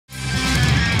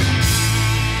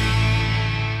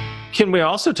can we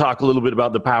also talk a little bit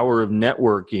about the power of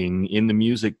networking in the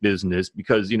music business?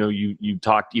 Because, you know, you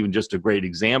talked even just a great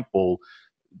example,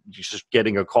 just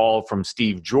getting a call from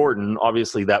Steve Jordan.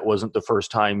 Obviously, that wasn't the first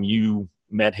time you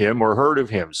met him or heard of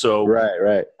him. So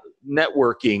right.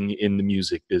 Networking in the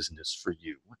music business for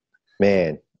you.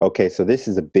 Man, okay, so this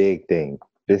is a big thing.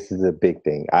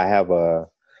 I have a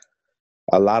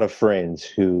lot of friends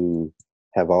who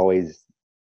have always,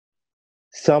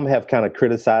 some have kind of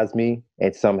criticized me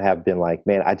and some have been like,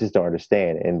 man, I just don't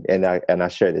understand. And I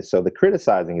share this. So the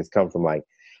criticizing has come from like,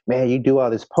 man, you do all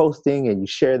this posting and you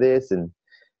share this and,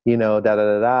 you know,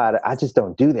 I just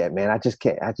don't do that, man. I just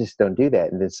don't do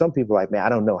that. And then some people are like, man, I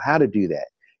don't know how to do that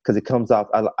because it comes off,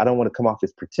 I don't want to come off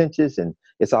as pretentious and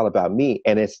it's all about me.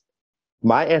 And it's,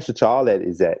 my answer to all that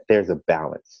is that there's a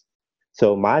balance.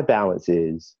 So my balance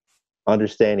is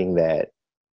understanding that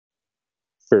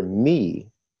for me,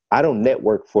 I don't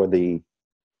network with the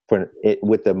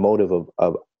motive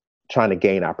of trying to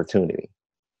gain opportunity.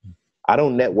 I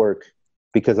don't network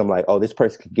because I'm like, oh, this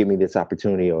person could give me this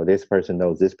opportunity or this person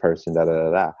knows this person,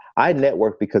 I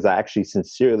network because I actually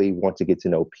sincerely want to get to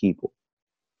know people.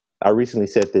 I recently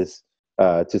said this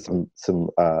to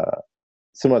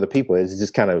some other people. It's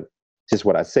just kind of just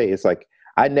what I say. It's like,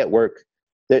 I network,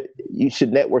 that you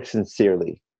should network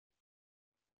sincerely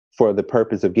for the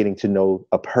purpose of getting to know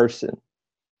a person,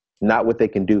 not what they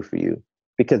can do for you,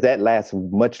 because that lasts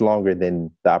much longer than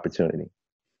the opportunity.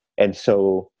 And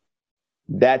so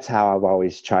that's how I've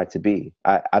always tried to be.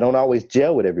 I don't always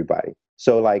gel with everybody.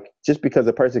 So like, just because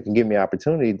a person can give me an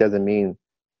opportunity doesn't mean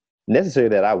necessarily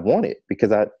that I want it,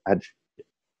 because I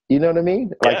you know what I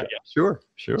mean? Like, yeah, sure.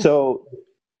 So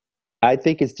I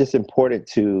think it's just important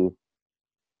to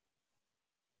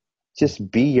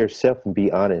just be yourself and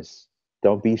be honest.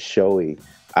 Don't be showy.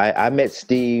 I met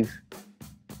Steve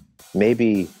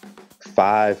maybe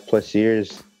 5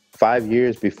 years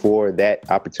before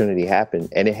that opportunity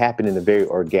happened. And it happened in a very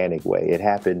organic way. It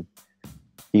happened,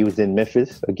 he was in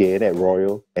Memphis again at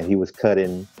Royal, and he was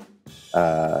cutting,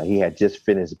 he had just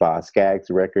finished Boz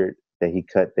Scaggs' record that he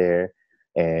cut there,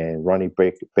 and Ronnie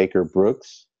Baker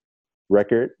Brooks'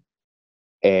 record.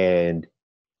 And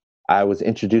I was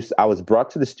brought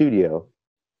to the studio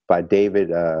by David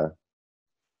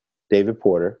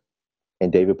Porter,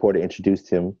 and David Porter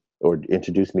introduced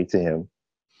me to him.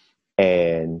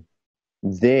 And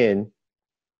then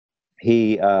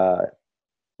we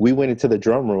went into the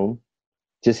drum room,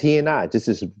 just he and I, just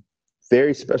this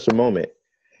very special moment.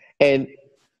 And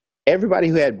everybody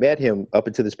who had met him up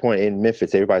until this point in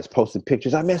Memphis, everybody's posting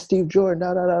pictures. I met Steve Jordan,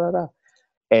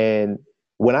 And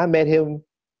when I met him,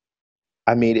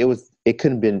 I mean, it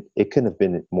couldn't have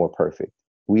been more perfect.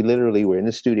 We literally were in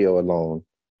the studio alone,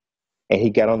 and he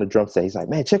got on the drum set. He's like,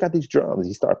 man, check out these drums.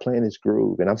 He started playing this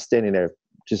groove, and I'm standing there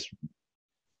just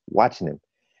watching him.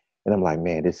 And I'm like,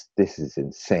 man, this is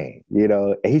insane, you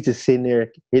know? And he's just sitting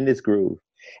there in this groove.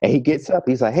 And he gets up,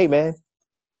 he's like, hey man,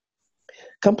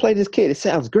 come play this kid. It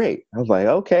sounds great. I was like,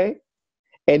 okay.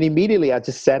 And immediately I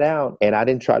just sat down, and I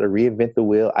didn't try to reinvent the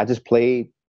wheel. I just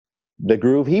played the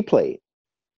groove he played.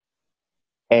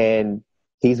 And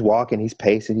he's walking, he's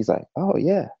pacing. He's like, oh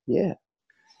yeah.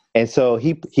 And so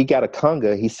he got a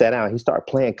conga. He sat down, he started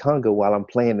playing conga while I'm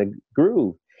playing the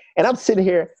groove. And I'm sitting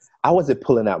here, I wasn't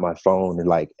pulling out my phone and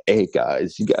like, hey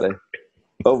guys,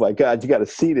 oh my God, you gotta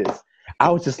see this.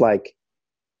 I was just like,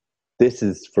 this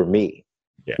is for me.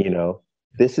 Yeah. You know,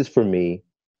 this is for me.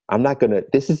 I'm not gonna,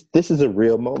 this is a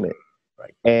real moment.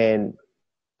 Right. And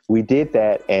we did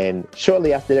that. And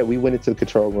shortly after that, we went into the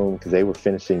control room because they were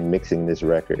finishing mixing this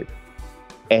record.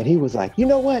 And he was like, you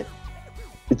know what?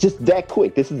 It's just that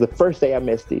quick. This is the first day I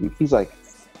met Steve. He's like,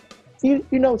 you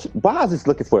know, Boz is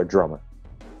looking for a drummer.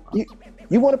 You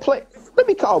want to play? Let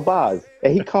me call Boz.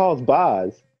 And he calls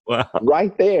Boz. Wow.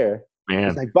 Right there. Man.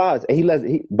 He's like, Boz.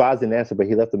 And Boz didn't answer, but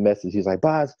he left a message. He's like,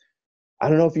 Boz, I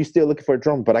don't know if you're still looking for a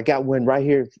drummer, but I got one right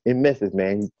here in Memphis,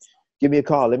 man. Give me a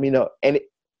call. Let me know. And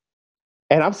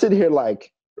I'm sitting here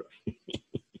like,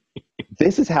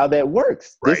 this is how that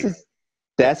works. Right.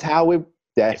 That's how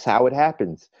it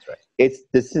happens. Right. It's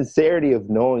the sincerity of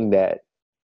knowing that.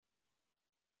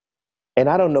 And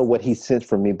I don't know what he sensed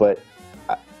from me, but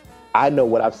I know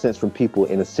what I've sensed from people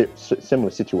in a similar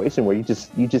situation where you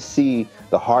just see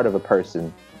the heart of a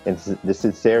person and the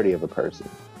sincerity of a person.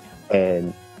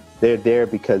 And they're there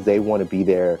because they want to be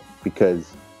there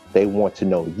because they want to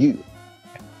know you,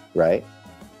 right?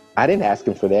 I didn't ask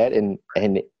him for that. And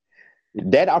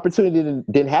that opportunity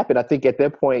didn't happen. I think at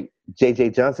that point, J.J.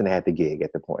 Johnson had the gig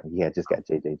at the point. He had just got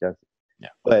J.J. Johnson. Yeah.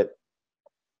 But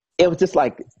it was just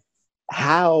like,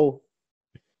 how...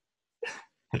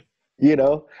 You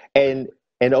know, and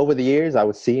And over the years, I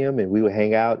would see him and we would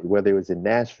hang out, whether it was in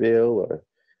Nashville or,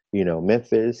 you know,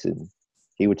 Memphis, and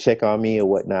he would check on me or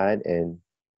whatnot. And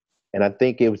I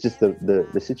think it was just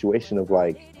the situation of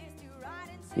like,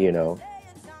 you know,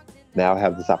 now I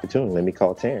have this opportunity. Let me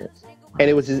call Terrence. And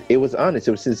it was honest.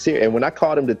 It was sincere. And when I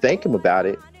called him to thank him about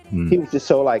it, he was just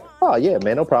so like, oh yeah,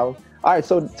 man, no problem. All right,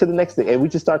 so to the next thing. And we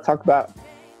just started talking about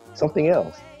something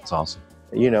else. It's awesome.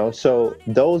 You know, so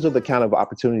those are the kind of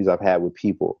opportunities I've had with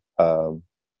people.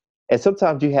 And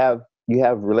sometimes you have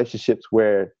relationships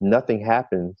where nothing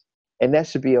happens, and that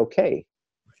should be okay.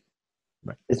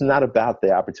 Right. It's not about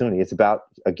the opportunity. It's about,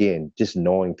 again, just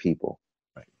knowing people.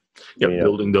 Right. Yeah, you know?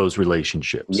 Building those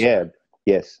relationships. Yeah.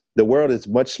 Yes. The world is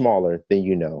much smaller than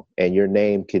you know, and your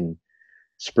name can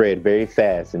spread very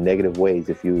fast in negative ways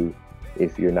if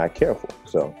you're not careful.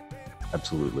 So,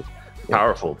 absolutely.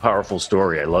 Powerful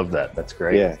story. I love that. That's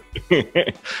great. Yeah.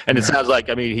 And it sounds like,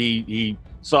 I mean, he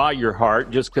saw your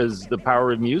heart just because the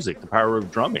power of music, the power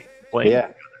of drumming, playing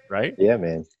together, right? Yeah,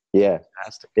 man. Yeah.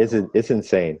 Fantastic. It's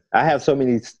insane. I have so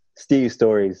many Steve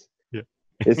stories. Yeah.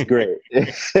 It's great.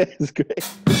 It's great.